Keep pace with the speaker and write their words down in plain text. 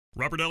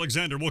Robert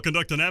Alexander will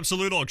conduct an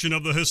absolute auction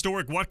of the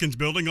historic Watkins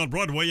building on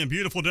Broadway in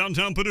beautiful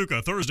downtown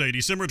Paducah, Thursday,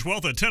 December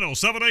 12th at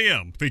 10:07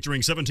 a.m.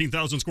 Featuring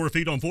 17,000 square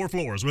feet on 4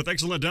 floors with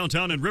excellent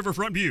downtown and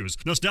riverfront views,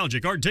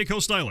 nostalgic art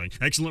deco styling,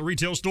 excellent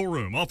retail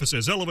storeroom,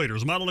 offices,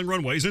 elevators, modeling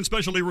runways, and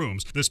specialty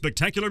rooms. This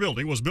spectacular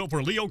building was built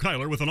for Leo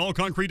Keiler with an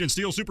all-concrete and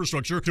steel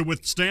superstructure to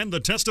withstand the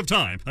test of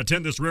time.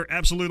 Attend this rare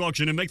absolute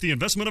auction and make the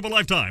investment of a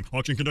lifetime.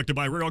 Auction conducted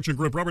by Rare Auction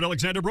Group, Robert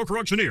Alexander, broker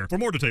auctioneer. For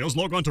more details,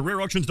 log on to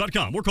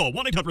rareauctions.com or call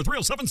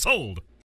 1-800-307-SOLD.